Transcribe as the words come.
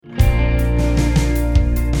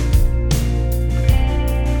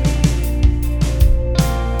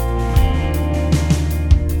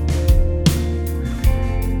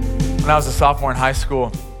When I was a sophomore in high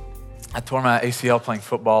school, I tore my ACL playing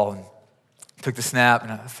football and took the snap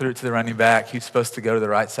and I threw it to the running back. He was supposed to go to the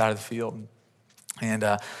right side of the field. And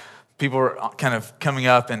people were kind of coming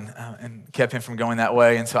up and kept him from going that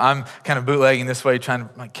way. And so I'm kind of bootlegging this way, trying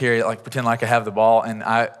to carry it, pretend like I have the ball. And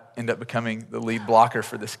I end up becoming the lead blocker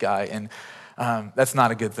for this guy. And that's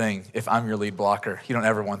not a good thing if I'm your lead blocker. You don't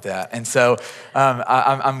ever want that. And so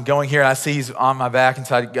I'm going here, and I see he's on my back, and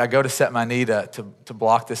so I go to set my knee to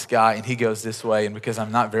block this guy, and he goes this way. And because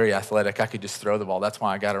I'm not very athletic, I could just throw the ball. That's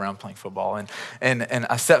why I got around playing football. And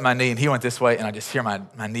I set my knee, and he went this way, and I just hear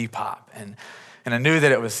my knee pop. And I knew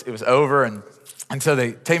that it was over, and so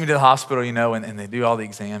they take me to the hospital, and they do all the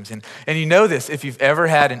exams. And you know this, if you've ever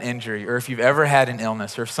had an injury or if you've ever had an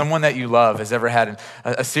illness or if someone that you love has ever had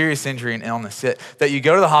a serious injury and illness, that you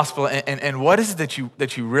go to the hospital and what is it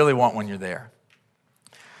that you really want when you're there?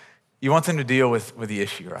 You want them to deal with the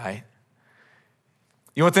issue, right?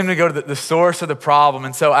 You want them to go to the source of the problem.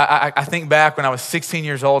 And so I think back when I was 16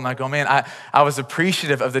 years old and I go, man, I was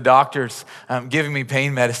appreciative of the doctors giving me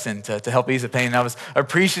pain medicine to help ease the pain. And I was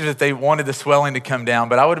appreciative that they wanted the swelling to come down,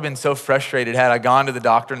 but I would have been so frustrated had I gone to the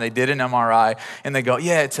doctor and they did an MRI and they go,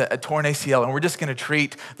 yeah, it's a torn ACL and we're just gonna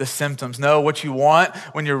treat the symptoms. No, what you want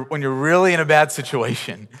when you're really in a bad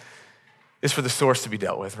situation is for the source to be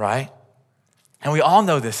dealt with, right? And we all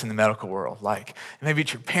know this in the medical world, maybe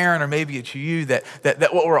it's your parent or maybe it's you, that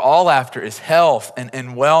what we're all after is health and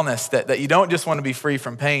wellness, that you don't just want to be free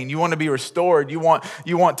from pain. You want to be restored. You want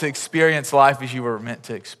to experience life as you were meant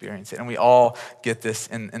to experience it. And we all get this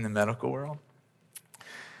in the medical world.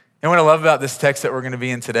 And what I love about this text that we're going to be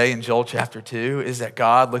in today in Joel chapter 2 is that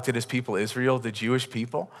God looked at his people Israel, the Jewish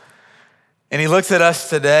people, and he looks at us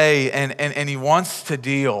today and he wants to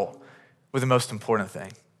deal with the most important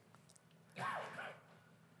thing.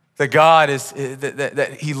 That God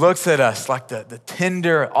that he looks at us like the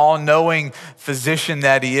tender, all-knowing physician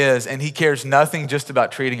that he is, and he cares nothing just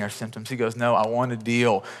about treating our symptoms. He goes, no, I want to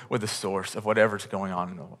deal with the source of whatever's going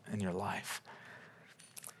on in your life.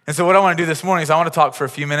 And so what I want to do this morning is I want to talk for a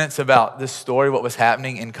few minutes about this story, what was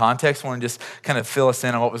happening in context. I want to just kind of fill us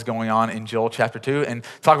in on what was going on in Joel chapter 2 and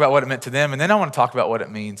talk about what it meant to them, and then I want to talk about what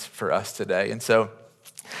it means for us today. And so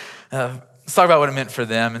let's talk about what it meant for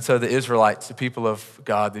them. And so the Israelites, the people of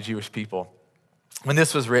God, the Jewish people, when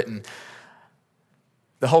this was written,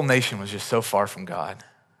 the whole nation was just so far from God.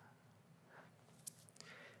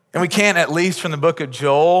 And we can't, at least from the book of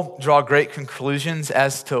Joel, draw great conclusions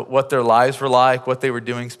as to what their lives were like, what they were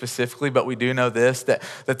doing specifically, but we do know this, that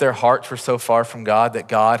their hearts were so far from God that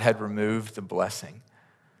God had removed the blessing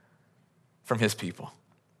from his people.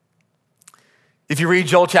 If you read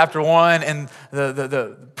Joel chapter 1 and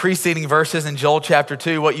the preceding verses in Joel chapter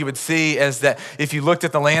 2, what you would see is that if you looked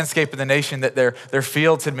at the landscape of the nation, that their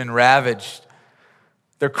fields had been ravaged.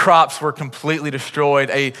 Their crops were completely destroyed.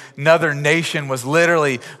 Another nation was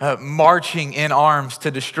literally marching in arms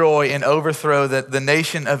to destroy and overthrow the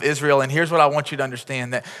nation of Israel. And here's what I want you to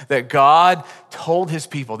understand, that God told his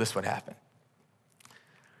people this would happen.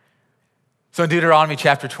 So in Deuteronomy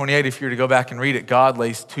chapter 28, if you were to go back and read it, God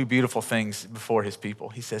lays two beautiful things before his people.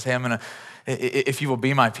 He says, hey, if you will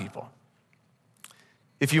be my people,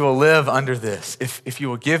 if you will live under this, if you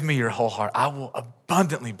will give me your whole heart, I will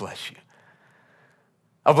abundantly bless you.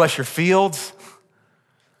 I'll bless your fields.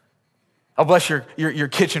 I'll bless your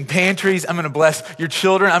kitchen pantries. I'm gonna bless your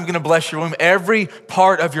children. I'm gonna bless your womb. Every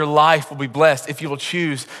part of your life will be blessed if you will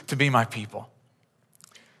choose to be my people.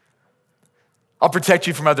 I'll protect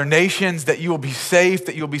you from other nations, that you will be safe,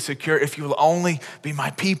 that you will be secure if you will only be my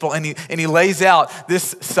people. And he lays out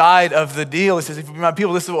this side of the deal. He says, if you be my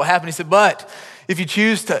people, this is what will happen. He said, but if you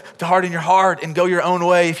choose to harden your heart and go your own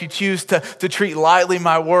way, if you choose to treat lightly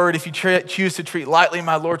my word, if you choose to treat lightly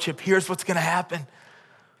my lordship, here's what's gonna happen.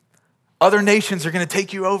 Other nations are gonna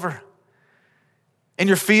take you over. And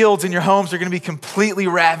your fields and your homes are gonna be completely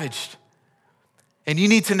ravaged. And you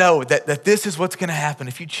need to know that this is what's gonna happen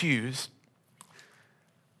if you choose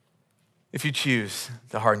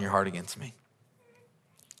to harden your heart against me.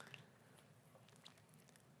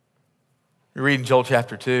 You read in Joel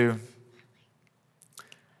chapter 2,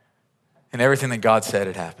 and everything that God said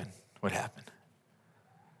would happen.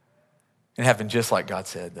 It happened just like God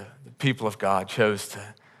said. The people of God chose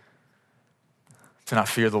to not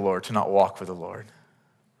fear the Lord, to not walk with the Lord.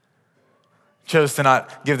 Chose to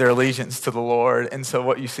not give their allegiance to the Lord. And so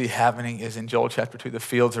what you see happening is in Joel chapter 2, the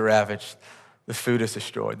fields are ravaged. The food is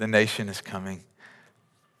destroyed. The nation is coming.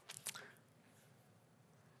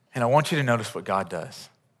 And I want you to notice what God does.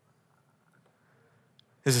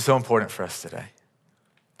 This is so important for us today.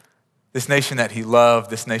 This nation that he loved,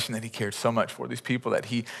 this nation that he cared so much for, these people that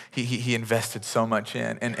he invested so much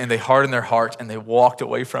in. And they hardened their hearts and they walked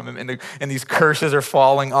away from him. And these curses are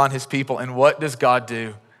falling on his people. And what does God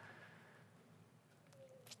do?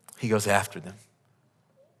 He goes after them.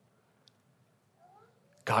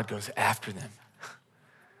 God goes after them.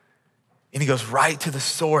 And he goes right to the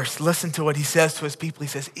source. Listen to what he says to his people. He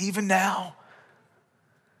says, even now,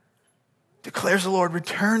 declares the Lord,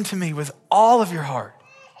 return to me with all of your heart.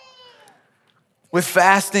 With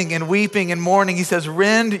fasting and weeping and mourning, he says,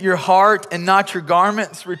 rend your heart and not your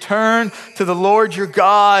garments. Return to the Lord your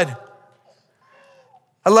God.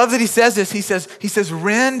 I love that he says this. He says,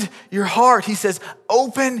 rend your heart. He says,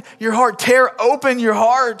 open your heart. Tear open your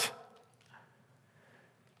heart.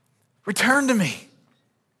 Return to me.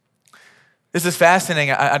 This is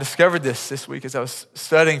fascinating. I discovered this week as I was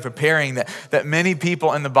studying, preparing, that many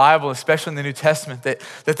people in the Bible, especially in the New Testament, that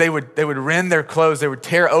they would rend their clothes, they would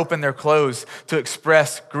tear open their clothes to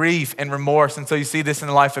express grief and remorse. And so you see this in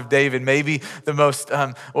the life of David, maybe the most,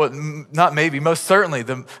 most certainly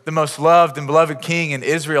the most loved and beloved king in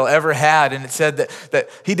Israel ever had. And it said that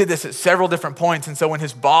he did this at several different points. And so when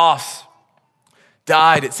his boss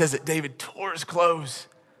died, it says that David tore his clothes.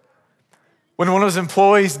 When one of his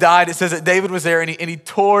employees died, it says that David was there and he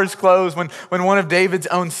tore his clothes. When one of David's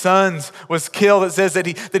own sons was killed, it says that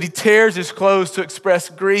he tears his clothes to express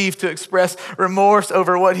grief, to express remorse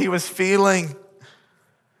over what he was feeling.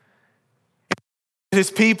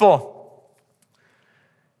 His people.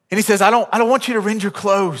 And he says, I don't want you to rend your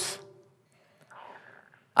clothes.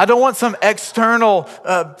 I don't want some external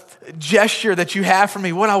gesture that you have for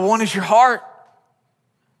me. What I want is your heart.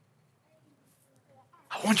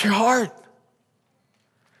 I want your heart.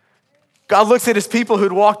 God looks at his people who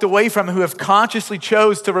had walked away from him, who have consciously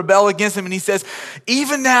chose to rebel against him, and he says,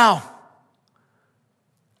 even now,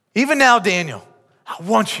 Daniel, I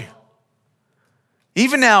want you.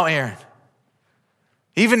 Even now, Aaron,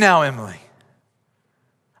 even now, Emily,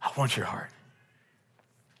 I want your heart.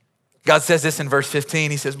 God says this in verse 15.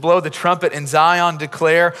 He says, blow the trumpet in Zion,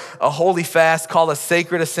 declare a holy fast, call a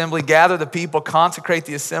sacred assembly, gather the people, consecrate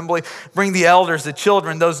the assembly, bring the elders, the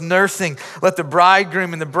children, those nursing, let the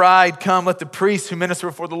bridegroom and the bride come, let the priests who minister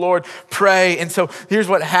before the Lord pray. And so here's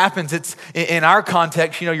what happens. It's in our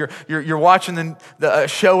context, you're watching the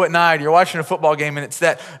show at night, you're watching a football game, and it's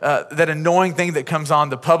that annoying thing that comes on,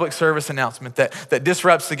 the public service announcement that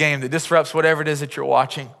disrupts the game, that disrupts whatever it is that you're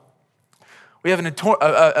watching. We have an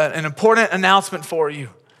important announcement for you.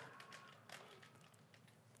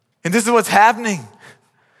 And this is what's happening.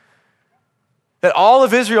 That all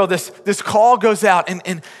of Israel, this call goes out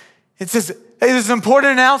and it says, hey, this is an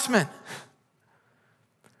important announcement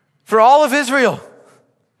for all of Israel.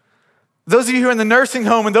 Those of you who are in the nursing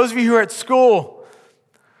home and those of you who are at school,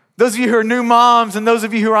 those of you who are new moms and those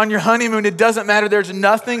of you who are on your honeymoon, it doesn't matter. There's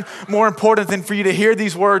nothing more important than for you to hear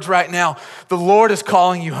these words right now. The Lord is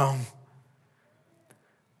calling you home.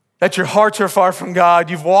 That your hearts are far from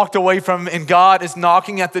God, you've walked away from him, and God is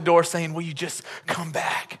knocking at the door saying, will you just come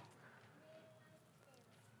back?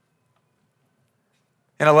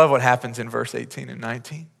 And I love what happens in verse 18 and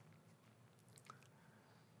 19.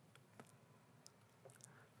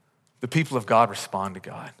 The people of God respond to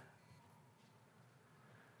God.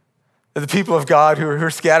 The people of God who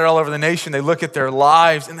are scattered all over the nation, they look at their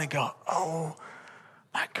lives and they go, oh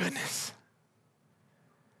my goodness.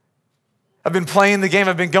 I've been playing the game.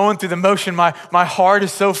 I've been going through the motion. My heart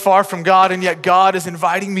is so far from God, and yet God is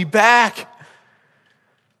inviting me back.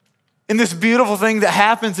 And this beautiful thing that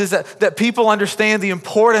happens is that people understand the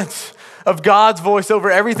importance of God's voice over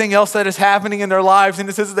everything else that is happening in their lives. And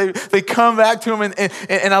it says they come back to him.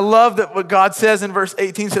 And I love that what God says in verse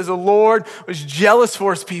 18 says, the Lord was jealous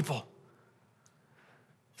for his people.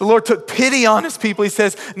 The Lord took pity on his people. He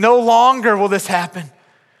says, no longer will this happen.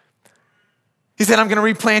 He said, I'm going to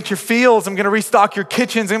replant your fields. I'm going to restock your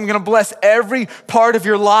kitchens. I'm going to bless every part of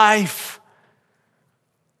your life.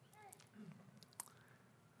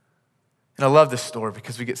 And I love this story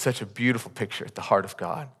because we get such a beautiful picture at the heart of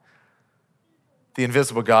God, the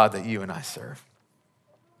invisible God that you and I serve.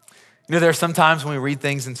 There are some times when we read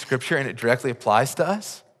things in Scripture and it directly applies to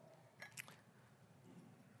us.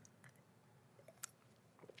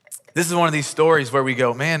 This is one of these stories where we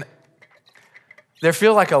go, man, there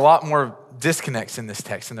feel like a lot more disconnects in this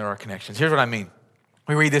text than there are connections. Here's what I mean.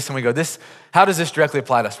 We read this and we go, how does this directly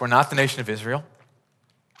apply to us? We're not the nation of Israel.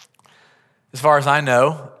 As far as I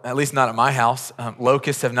know, at least not at my house,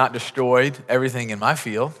 locusts have not destroyed everything in my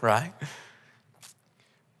field, right?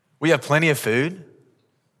 We have plenty of food.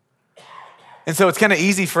 And so it's kind of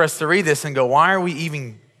easy for us to read this and go, why are we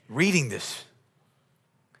even reading this?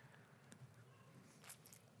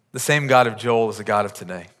 The same God of Joel is the God of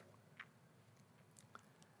today.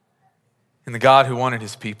 And the God who wanted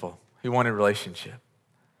his people, who wanted relationship,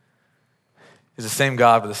 is the same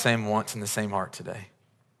God with the same wants and the same heart today.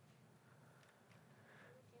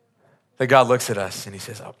 That God looks at us and he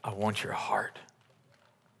says, I want your heart.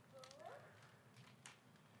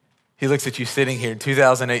 He looks at you sitting here in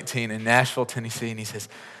 2018 in Nashville, Tennessee, and he says,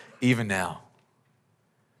 even now,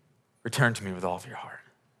 return to me with all of your heart.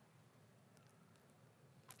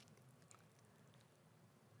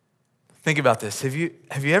 Think about this. Have you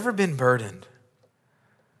ever been burdened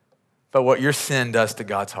by what your sin does to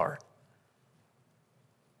God's heart?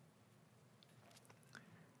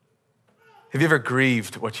 Have you ever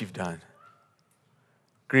grieved what you've done?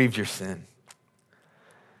 Grieved your sin?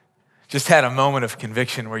 Just had a moment of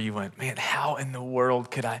conviction where you went, man, how in the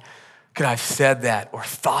world could I have said that or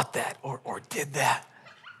thought that or did that?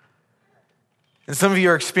 And some of you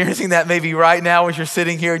are experiencing that maybe right now as you're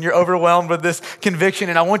sitting here and you're overwhelmed with this conviction.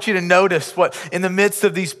 And I want you to notice what in the midst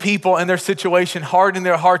of these people and their situation, hardening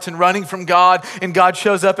their hearts and running from God, and God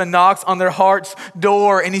shows up and knocks on their heart's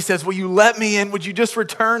door and he says, will you let me in? Would you just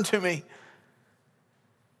return to me?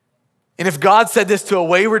 And if God said this to a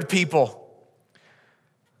wayward people,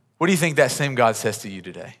 what do you think that same God says to you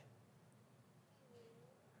today?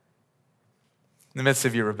 In the midst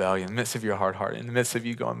of your rebellion, in the midst of your hard heart, in the midst of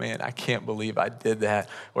you going, man, I can't believe I did that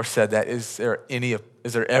or said that. Is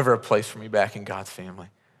there ever a place for me back in God's family?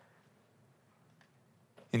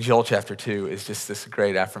 In Joel chapter 2 is just this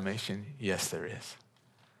great affirmation. Yes, there is.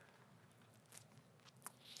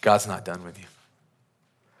 God's not done with you.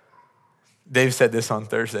 Dave said this on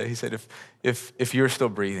Thursday. He said, if you're still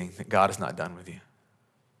breathing, then God is not done with you.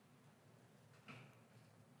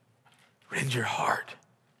 Rend your heart.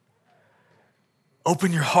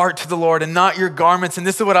 Open your heart to the Lord and not your garments. And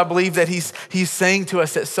this is what I believe that he's saying to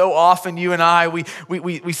us, that so often you and I,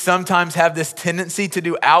 we sometimes have this tendency to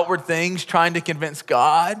do outward things trying to convince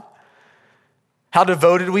God how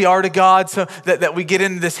devoted we are to God, so that we get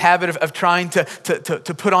into this habit of trying to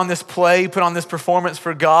put on this play, put on this performance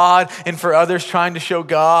for God and for others, trying to show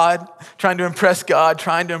God, trying to impress God,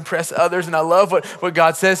 trying to impress others. And I love what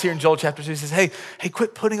God says here in Joel chapter 2. He says, hey,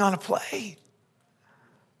 quit putting on a play.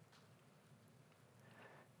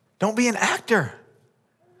 Don't be an actor.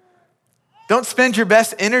 Don't spend your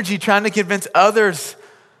best energy trying to convince others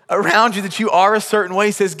around you that you are a certain way.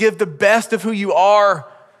 He says, give the best of who you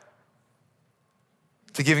are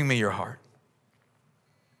to giving me your heart.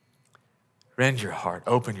 Rend your heart,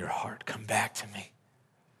 open your heart, come back to me.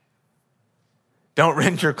 Don't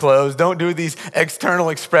rend your clothes. Don't do these external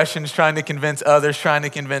expressions trying to convince others, trying to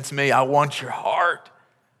convince me. I want your heart.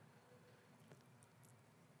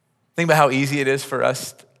 Think about how easy it is for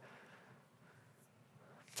us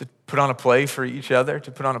to put on a play for each other,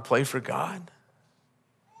 to put on a play for God.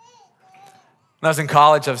 When I was in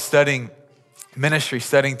college, I was studying ministry,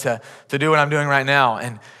 studying to do what I'm doing right now.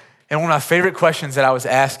 And one of my favorite questions that I was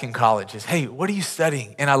asked in college is, hey, what are you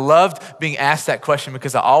studying? And I loved being asked that question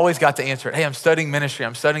because I always got to answer it. Hey, I'm studying ministry.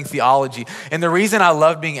 I'm studying theology. And the reason I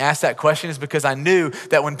loved being asked that question is because I knew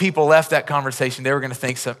that when people left that conversation, they were going to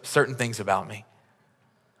think certain things about me.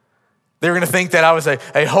 They were going to think that I was a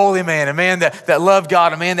holy man, a man that loved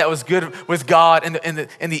God, a man that was good with God.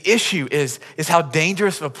 And the issue is how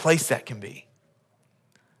dangerous of a place that can be.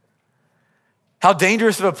 How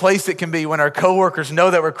dangerous of a place it can be when our coworkers know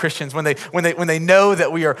that we're Christians, when they know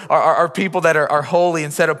that we are people that are holy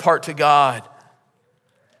and set apart to God.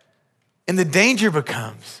 And the danger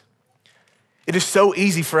becomes, it is so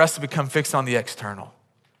easy for us to become fixed on the external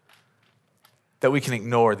that we can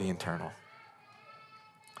ignore the internal.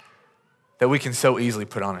 That we can so easily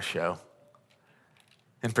put on a show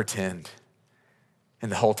and pretend.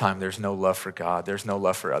 And the whole time there's no love for God, there's no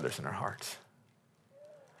love for others in our hearts.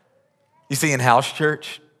 You see, in house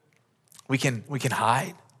church, we can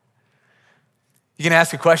hide. You can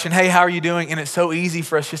ask a question, hey, how are you doing? And it's so easy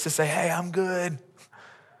for us just to say, hey, I'm good.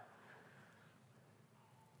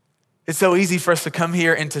 It's so easy for us to come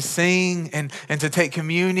here and to sing and to take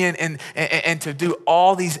communion and to do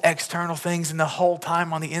all these external things. And the whole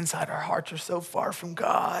time on the inside, our hearts are so far from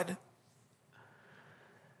God.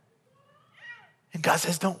 And God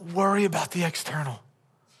says, don't worry about the external.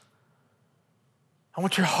 I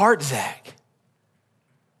want your heart, Zach.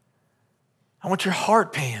 I want your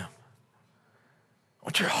heart, Pam. I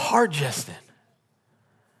want your heart, Justin.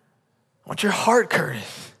 I want your heart,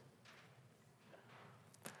 Curtis.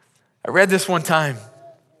 I read this one time.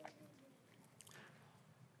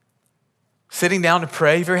 Sitting down to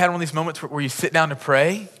pray. Have you ever had one of these moments where you sit down to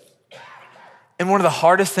pray? And one of the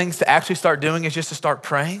hardest things to actually start doing is just to start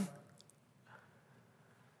praying.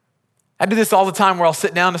 I do this all the time where I'll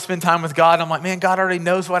sit down to spend time with God. And I'm like, man, God already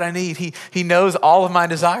knows what I need. He knows all of my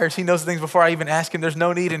desires. He knows things before I even ask him. There's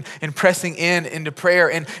no need in pressing into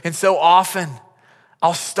prayer. And so often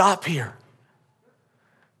I'll stop here.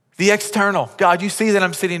 The external. God, you see that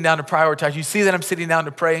I'm sitting down to prioritize. You see that I'm sitting down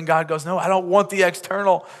to pray. And God goes, no, I don't want the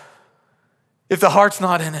external if the heart's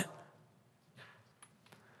not in it.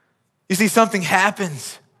 You see, something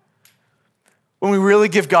happens when we really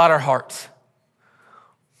give God our hearts.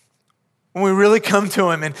 When we really come to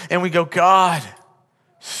him and we go, God,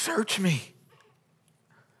 search me.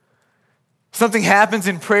 Something happens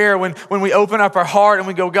in prayer when we open up our heart and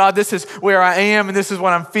we go, God, this is where I am and this is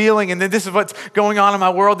what I'm feeling and then this is what's going on in my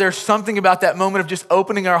world. There's something about that moment of just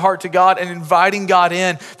opening our heart to God and inviting God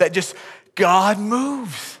in that just, God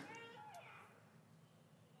moves.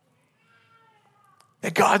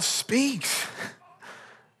 That God speaks.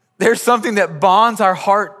 There's something that bonds our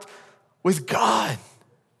heart with God.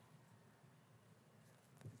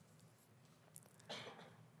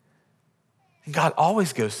 And God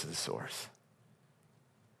always goes to the source.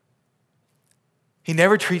 He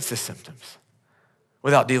never treats the symptoms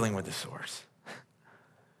without dealing with the source.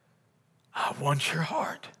 I want your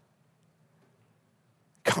heart.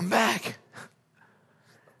 Come back.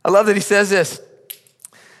 I love that he says this.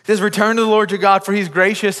 He says, return to the Lord your God, for he's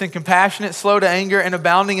gracious and compassionate, slow to anger, and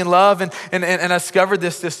abounding in love. And I discovered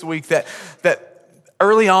this week that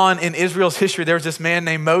early on in Israel's history, there was this man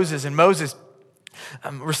named Moses. And Moses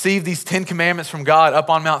received these 10 commandments from God up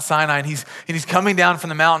on Mount Sinai. And he's coming down from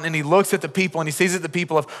the mountain and he looks at the people and he sees that the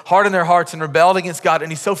people have hardened their hearts and rebelled against God.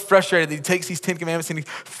 And he's so frustrated that he takes these 10 commandments and he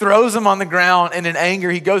throws them on the ground. And in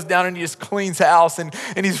anger, he goes down and he just cleans house. And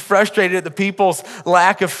he's frustrated at the people's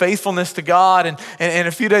lack of faithfulness to God. And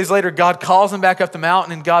a few days later, God calls him back up the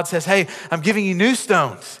mountain and God says, hey, I'm giving you new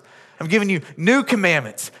stones. I'm giving you new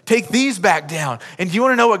commandments. Take these back down. And do you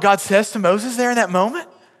want to know what God says to Moses there in that moment?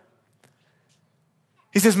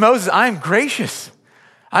 He says, Moses, I am gracious.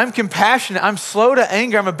 I'm compassionate. I'm slow to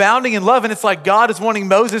anger. I'm abounding in love. And it's like God is wanting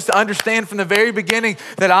Moses to understand from the very beginning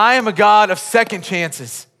that I am a God of second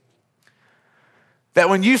chances. That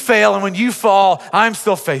when you fail and when you fall, I'm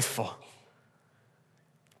still faithful.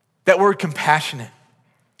 That word compassionate,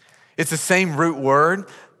 it's the same root word.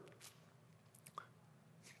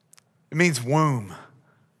 It means womb.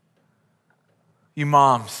 You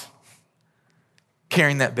moms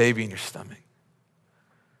carrying that baby in your stomach.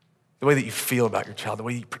 The way that you feel about your child, the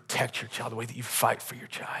way that you protect your child, the way that you fight for your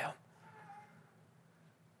child.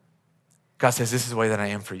 God says, this is the way that I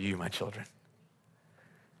am for you, my children.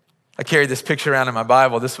 I carried this picture around in my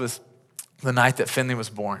Bible. This was the night that Finley was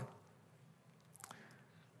born.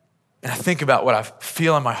 And I think about what I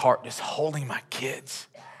feel in my heart just holding my kids.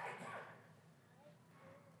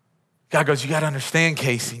 God goes, you got to understand,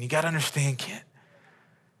 Casey, and you got to understand, Kent.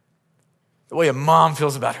 The way a mom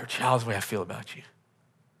feels about her child is the way I feel about you.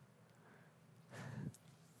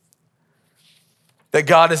 That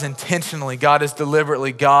God is intentionally, God is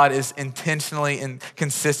deliberately, God is intentionally and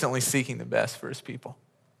consistently seeking the best for his people.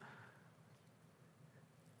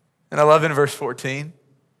 And I love in verse 14,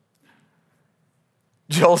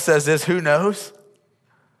 Joel says this, who knows?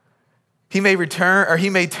 He may return, or he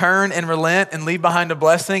may turn and relent and leave behind a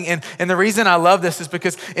blessing. And the reason I love this is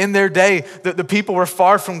because in their day, the people were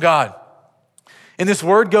far from God. And this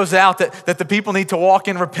word goes out that the people need to walk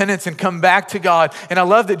in repentance and come back to God. And I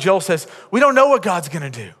love that Joel says, we don't know what God's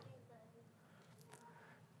gonna do.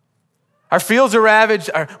 Our fields are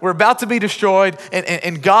ravaged, we're about to be destroyed,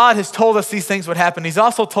 and God has told us these things would happen. He's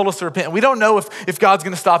also told us to repent. And we don't know if God's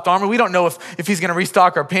gonna stop the armor. We don't know if he's gonna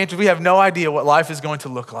restock our pantries. We have no idea what life is going to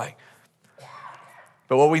look like.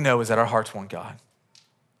 But what we know is that our hearts want God.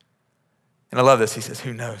 And I love this, he says,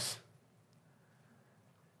 who knows?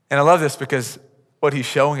 And I love this because what he's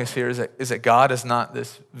showing us here is that God is not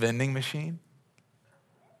this vending machine.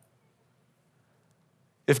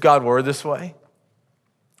 If God were this way,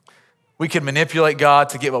 we could manipulate God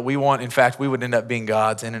to get what we want. In fact, we would end up being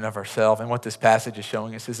gods in and of ourselves. And what this passage is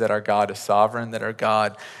showing us is that our God is sovereign, that our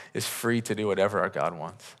God is free to do whatever our God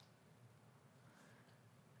wants.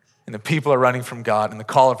 And the people are running from God, and the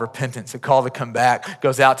call of repentance, the call to come back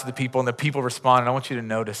goes out to the people, and the people respond. And I want you to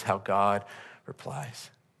notice how God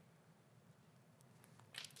replies.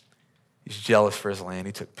 He's jealous for his land.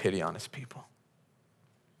 He took pity on his people.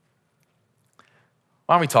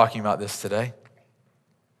 Why are we talking about this today?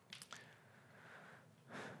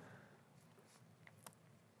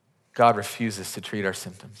 God refuses to treat our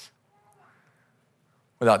symptoms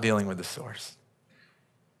without dealing with the source.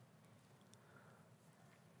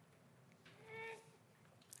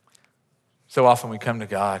 So often we come to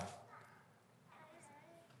God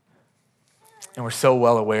and we're so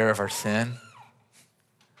well aware of our sin,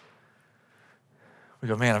 we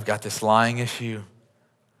go, man, I've got this lying issue.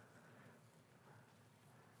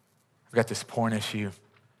 I've got this porn issue.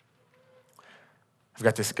 I've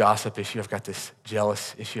got this gossip issue. I've got this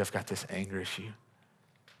jealous issue. I've got this anger issue.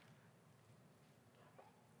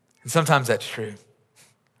 And sometimes that's true.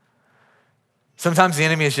 Sometimes the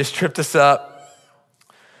enemy has just tripped us up.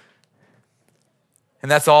 And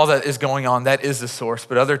that's all that is going on. That is the source.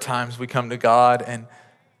 But other times we come to God and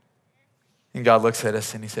God looks at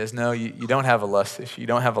us and he says, no, you don't have a lust issue. You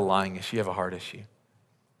don't have a lying issue. You have a heart issue.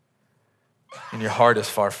 And your heart is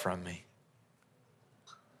far from me.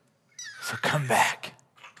 So come back.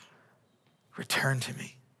 Return to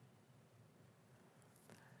me.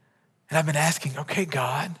 And I've been asking, okay,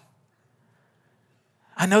 God,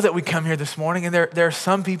 I know that we come here this morning and there are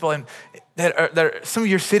some people some of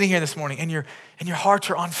you are sitting here this morning and your hearts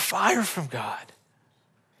are on fire from God.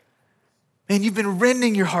 And you've been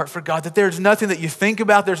rending your heart for God, that there's nothing that you think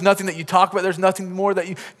about, there's nothing that you talk about, there's nothing more that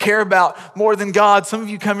you care about more than God. Some of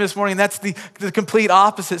you come here this morning and that's the complete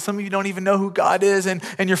opposite. Some of you don't even know who God is and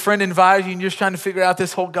your friend invited you and you're just trying to figure out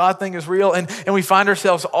this whole God thing is real and we find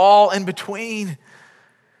ourselves all in between.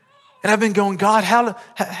 And I've been going, God,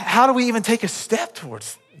 how do we even take a step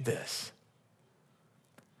towards this?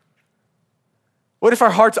 What if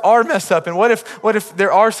our hearts are messed up? And what if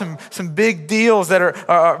there are some big deals that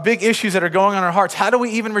are big issues that are going on in our hearts? How do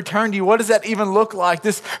we even return to you? What does that even look like?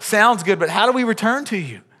 This sounds good, but how do we return to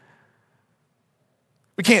you?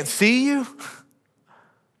 We can't see you.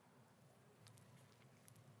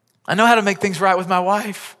 I know how to make things right with my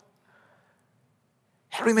wife.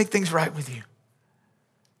 How do we make things right with you?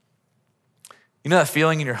 You know that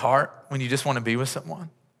feeling in your heart when you just want to be with someone?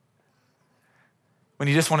 When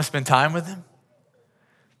you just want to spend time with them?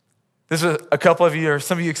 This is a couple of you, or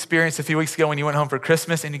some of you experienced a few weeks ago when you went home for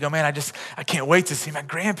Christmas and you go, man, I can't wait to see my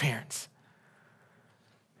grandparents.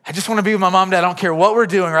 I just want to be with my mom and dad. I don't care what we're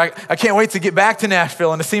doing, right? I can't wait to get back to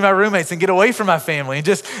Nashville and to see my roommates and get away from my family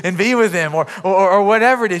and be with them or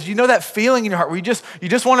whatever it is. You know that feeling in your heart where you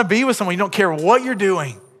just want to be with someone. You don't care what you're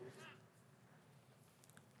doing.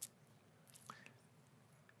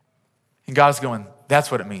 And God's going,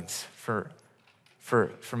 that's what it means for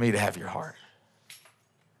me to have your heart.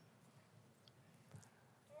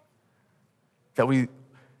 That we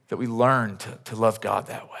learn to love God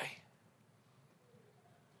that way.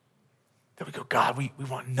 That we go, God, we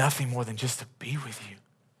want nothing more than just to be with you.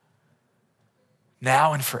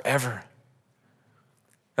 Now and forever.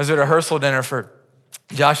 I was at a rehearsal dinner for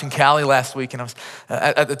Josh and Callie last week, and I was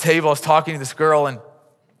at the table, I was talking to this girl, and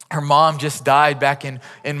her mom just died back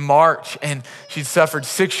in March, and she'd suffered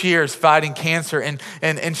 6 years fighting cancer,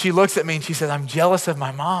 and she looks at me and she says, I'm jealous of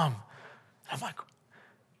my mom. And I'm like,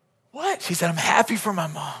 what? She said, I'm happy for my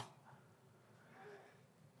mom.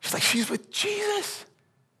 She's like, she's with Jesus.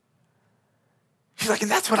 She's like, and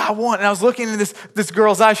that's what I want. And I was looking into this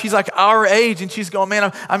girl's eyes. She's like our age, and she's going,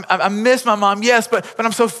 man, I miss my mom, yes, but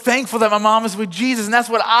I'm so thankful that my mom is with Jesus, and that's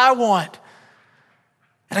what I want.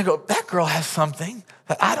 And I go, that girl has something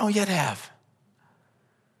that I don't yet have.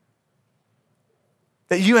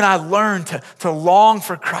 That you and I learn to long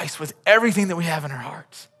for Christ with everything that we have in our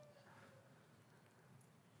hearts.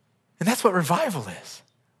 And that's what revival is.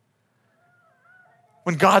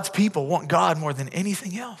 When God's people want God more than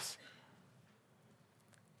anything else.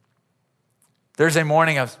 Thursday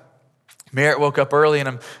morning, Merritt woke up early,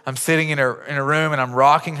 and I'm sitting in a room, and I'm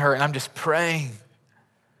rocking her, and I'm just praying.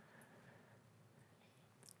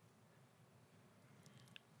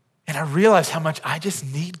 And I realized how much I just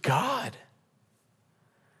need God.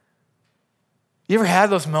 You ever had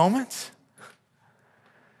those moments?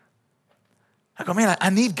 I go, man, I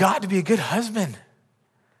need God to be a good husband.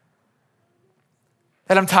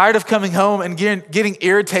 That I'm tired of coming home and getting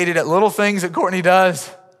irritated at little things that Courtney does.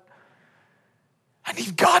 I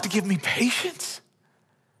need God to give me patience.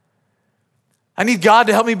 I need God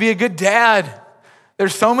to help me be a good dad.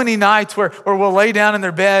 There's so many nights where we'll lay down in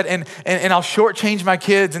their bed and I'll shortchange my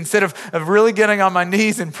kids instead of really getting on my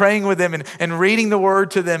knees and praying with them and reading the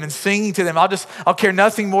word to them and singing to them. I'll care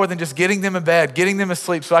nothing more than just getting them in bed, getting them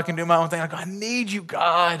asleep so I can do my own thing. I go, I need you,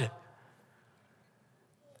 God.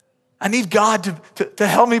 I need God to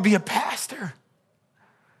help me be a pastor.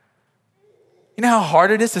 You know how hard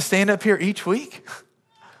it is to stand up here each week?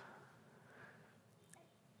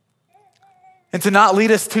 And to not lead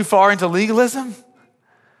us too far into legalism?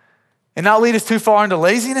 And not lead us too far into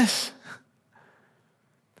laziness?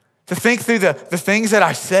 To think through the things that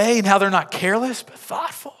I say and how they're not careless, but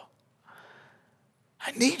thoughtful.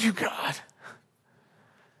 I need you, God.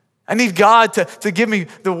 I need God to give me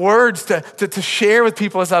the words to share with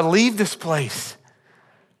people as I leave this place.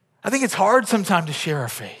 I think it's hard sometimes to share our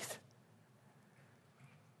faith.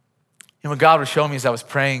 And what God was showing me as I was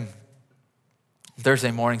praying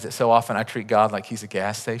Thursday mornings, that so often I treat God like he's a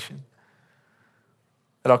gas station.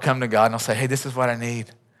 That I'll come to God and I'll say, hey, this is what I need.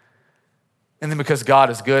 And then because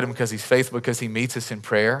God is good and because he's faithful, because he meets us in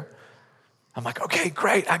prayer, I'm like, okay,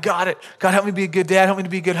 great, I got it. God, help me be a good dad, help me to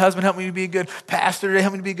be a good husband, help me to be a good pastor today,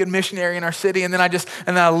 help me to be a good missionary in our city. And then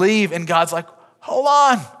I leave and God's like, hold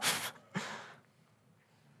on.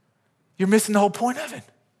 You're missing the whole point of it.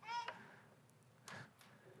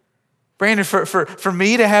 Brandon, for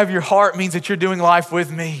me to have your heart means that you're doing life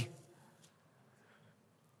with me.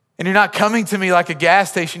 And you're not coming to me like a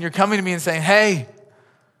gas station. You're coming to me and saying, hey,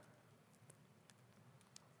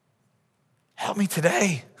 help me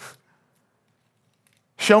today.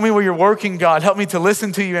 Show me where you're working, God. Help me to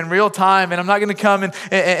listen to you in real time. And I'm not going to come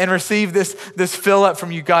and receive this fill up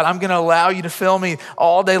from you, God. I'm going to allow you to fill me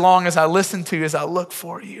all day long as I listen to you, as I look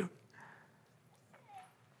for you.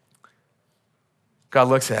 God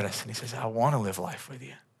looks at us and he says, I want to live life with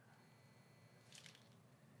you.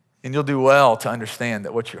 And you'll do well to understand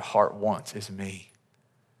that what your heart wants is me.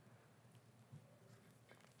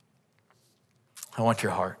 I want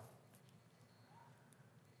your heart.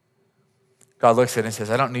 God looks at it and says,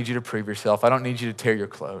 I don't need you to prove yourself. I don't need you to tear your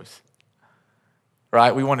clothes.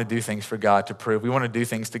 Right? We want to do things for God to prove. We want to do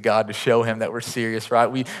things to God to show him that we're serious,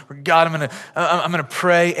 right? God, I'm gonna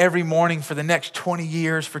pray every morning for the next 20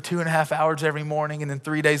 years for 2.5 hours every morning, and then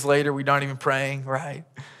 3 days later, we aren't even praying, right?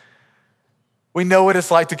 We know what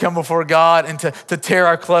it's like to come before God and to tear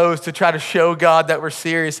our clothes, to try to show God that we're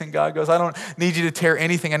serious. And God goes, I don't need you to tear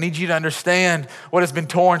anything. I need you to understand what has been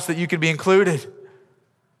torn so that you could be included.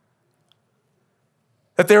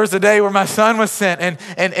 That there was a day where my son was sent and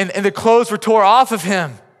the clothes were tore off of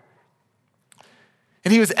him.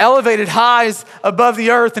 And he was elevated high above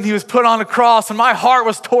the earth and he was put on a cross and my heart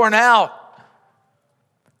was torn out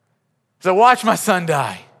as I watched my son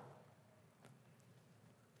die.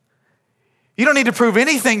 You don't need to prove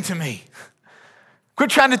anything to me.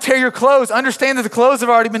 Quit trying to tear your clothes. Understand that the clothes have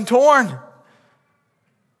already been torn.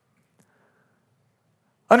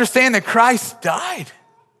 Understand that Christ died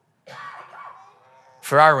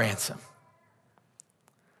for our ransom.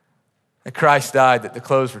 That Christ died, that the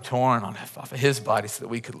clothes were torn off of his body so that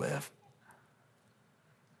we could live.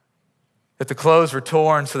 That the clothes were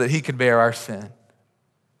torn so that he could bear our sin,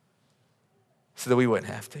 so that we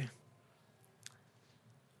wouldn't have to.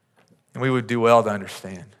 And we would do well to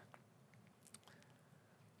understand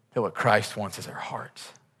that what Christ wants is our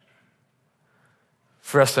hearts.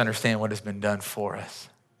 For us to understand what has been done for us.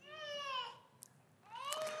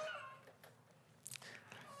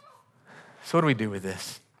 So what do we do with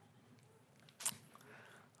this? I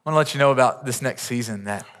want to let you know about this next season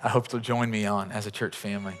that I hope you'll join me on as a church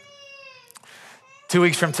family. 2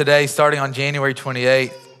 weeks from today, starting on January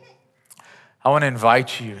 28th, I want to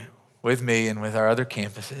invite you with me and with our other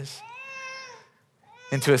campuses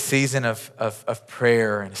into a season of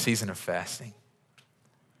prayer and a season of fasting.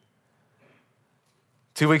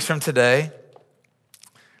 2 weeks from today,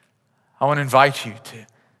 I want to invite you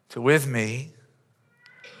to with me,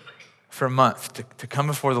 for a month to come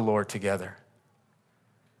before the Lord together,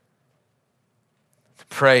 to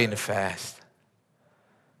pray and to fast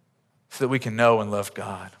so that we can know and love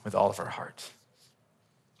God with all of our hearts.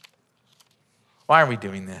 Why are we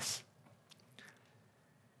doing this?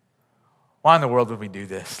 Why in the world would we do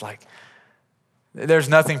this? Like, there's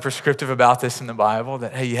nothing prescriptive about this in the Bible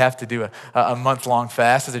that, hey, you have to do a month-long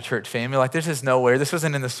fast as a church family. Like, there's just nowhere. This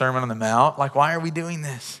wasn't in the Sermon on the Mount. Like, why are we doing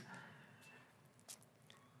this?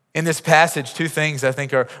 In this passage, two things I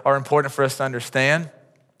think are important for us to understand.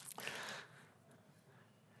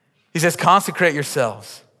 He says, consecrate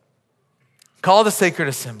yourselves. Call the sacred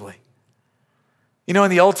assembly. You know,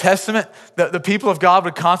 in the Old Testament, the people of God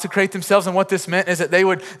would consecrate themselves, and what this meant is that they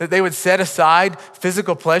would set aside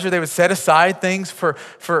physical pleasure. They would set aside things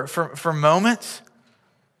for moments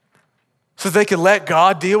so they could let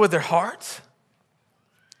God deal with their hearts.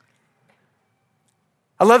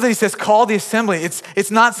 I love that he says, call the assembly.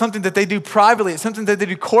 It's not something that they do privately. It's something that they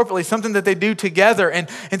do corporately, something that they do together. And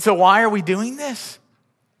so why are we doing this?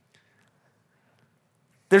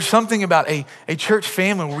 There's something about a church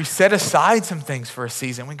family where we set aside some things for a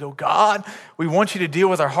season. We go, God, we want you to deal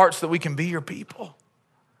with our hearts so that we can be your people.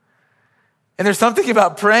 And there's something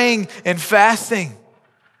about praying and fasting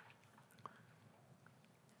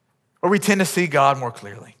where we tend to see God more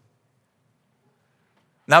clearly.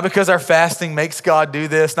 Not because our fasting makes God do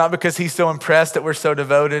this, not because he's so impressed that we're so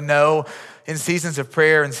devoted. No, in seasons of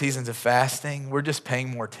prayer and seasons of fasting, we're just paying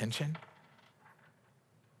more attention.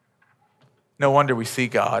 No wonder we see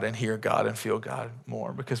God and hear God and feel God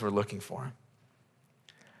more, because we're looking for him.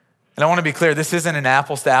 And I want to be clear, this isn't an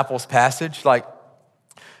apples to apples passage. Like,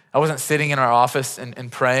 I wasn't sitting in our office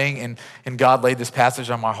and praying and God laid this passage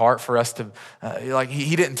on my heart for us to,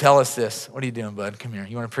 he didn't tell us this. What are you doing, bud? Come here.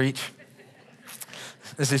 You want to preach?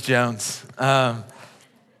 This is Jones.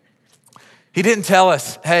 He didn't tell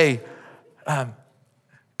us, hey,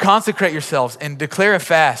 consecrate yourselves and declare a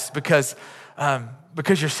fast because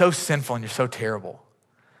you're so sinful and you're so terrible.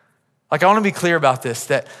 Like, I want to be clear about this,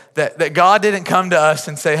 that God didn't come to us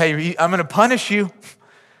and say, hey, I'm going to punish you.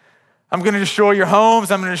 I'm going to destroy your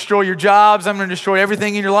homes. I'm going to destroy your jobs. I'm going to destroy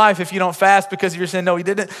everything in your life if you don't fast because of your sin. No, he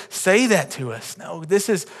didn't say that to us. No, this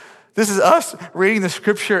is us reading the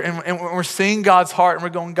scripture and we're seeing God's heart and we're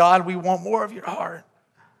going, God, we want more of your heart.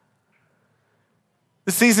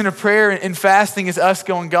 The season of prayer and fasting is us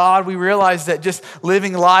going, God, we realize that just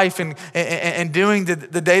living life and doing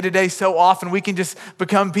the day-to-day so often, we can just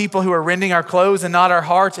become people who are rending our clothes and not our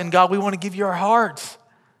hearts. And God, we want to give you our hearts.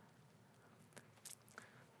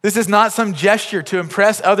 This is not some gesture to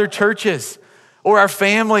impress other churches or our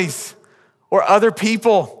families or other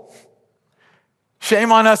people.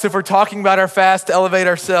 Shame on us if we're talking about our fast to elevate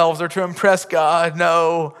ourselves or to impress God.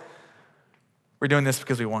 No, we're doing this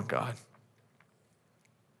because we want God.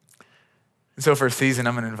 And so for a season,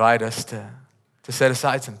 I'm going to invite us to set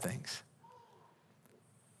aside some things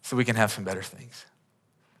so we can have some better things.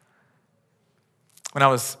 When I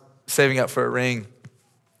was saving up for a ring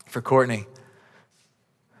for Courtney,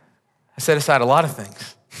 I set aside a lot of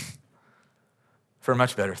things for a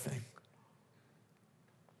much better thing.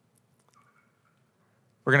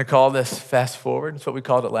 We're going to call this Fast Forward. It's what we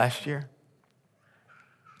called it last year.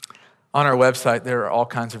 On our website, there are all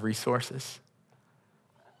kinds of resources.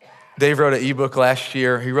 Dave wrote an ebook last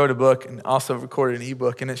year. He wrote a book and also recorded an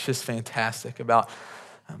ebook, and it's just fantastic about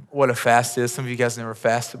what a fast is. Some of you guys never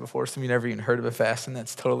fasted before. Some of you never even heard of a fast, and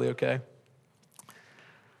that's totally okay.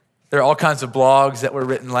 There are all kinds of blogs that were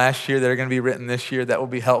written last year that are going to be written this year that will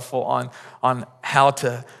be helpful on how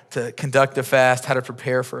to conduct a fast, how to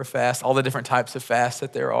prepare for a fast, all the different types of fasts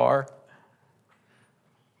that there are.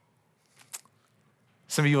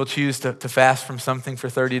 Some of you will choose to fast from something for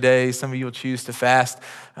 30 days. Some of you will choose to fast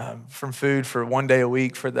from food for 1 day a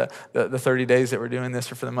week for the 30 days that we're doing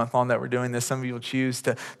this, or for the month long that we're doing this. Some of you will choose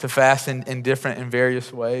to fast in different and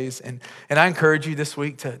various ways. And I encourage you this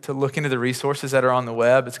week to look into the resources that are on the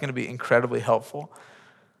web. It's going to be incredibly helpful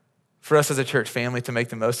for us as a church family to make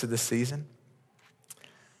the most of this season.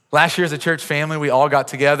 Last year as a church family, we all got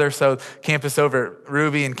together. So campus over at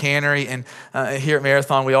Ruby and Cannery and here at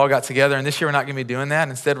Marathon, we all got together. And this year we're not going to be doing that.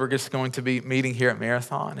 Instead, we're just going to be meeting here at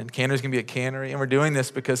Marathon. And Cannery's going to be at Cannery. And we're doing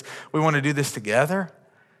this because we want to do this together.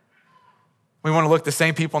 We want to look the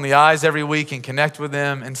same people in the eyes every week and connect with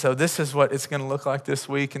them. And so this is what it's going to look like this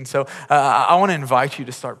week. And so I want to invite you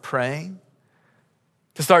to start praying,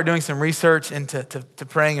 to start doing some research into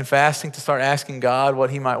praying and fasting, to start asking God what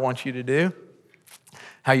he might want you to do,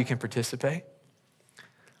 how you can participate.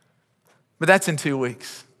 But that's in 2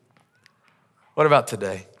 weeks. What about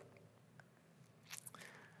today?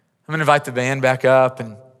 I'm going to invite the band back up,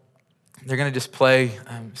 and they're going to just play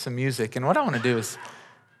some music. And what I want to do is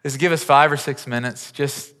give us 5 or 6 minutes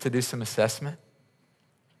just to do some assessment.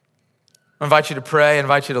 I invite you to pray. I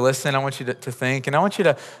invite you to listen. I want you to think. And I want you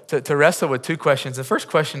to wrestle with 2 questions. The first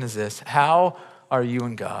question is this: how are you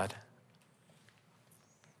and God?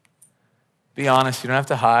 Be honest. You don't have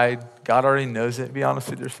to hide. God already knows it. Be honest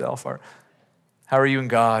with yourself. How are you and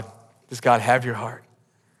God? Does God have your heart?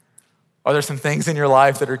 Are there some things in your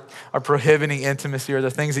life that are prohibiting intimacy? Are there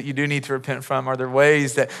things that you do need to repent from? Are there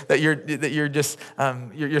ways that you're just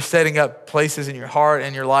you're setting up places in your heart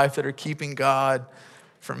and your life that are keeping God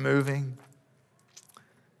from moving?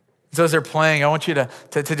 So as they're playing, I want you to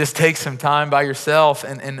just take some time by yourself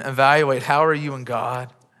and evaluate, how are you and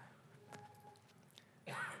God?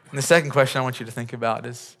 And the second question I want you to think about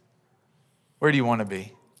is, where do you want to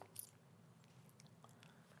be?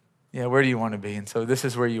 Yeah, where do you want to be? And so this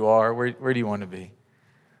is where you are. Where do you want to be?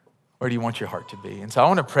 Where do you want your heart to be? And so I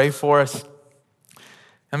want to pray for us.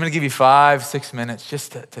 I'm going to give you 5, 6 minutes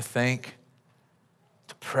just to think,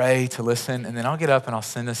 to pray, to listen, and then I'll get up and I'll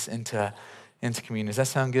send us into communion. Does that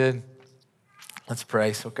sound good? Let's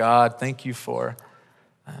pray. So God, thank you for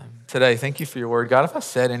today. Thank you for your word. God, if I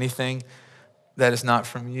said anything that is not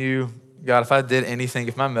from you, God, if I did anything,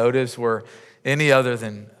 if my motives were any other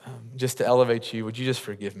than just to elevate you, would you just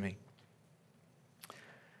forgive me?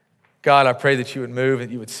 God, I pray that you would move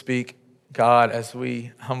and you would speak, God, as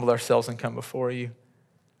we humble ourselves and come before you.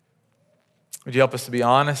 Would you help us to be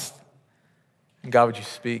honest? And God, would you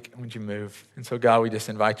speak and would you move? And so, God, we just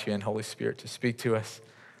invite you in, Holy Spirit, to speak to us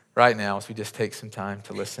right now as we just take some time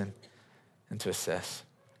to listen and to assess.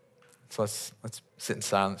 So let's sit in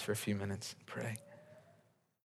silence for a few minutes and pray.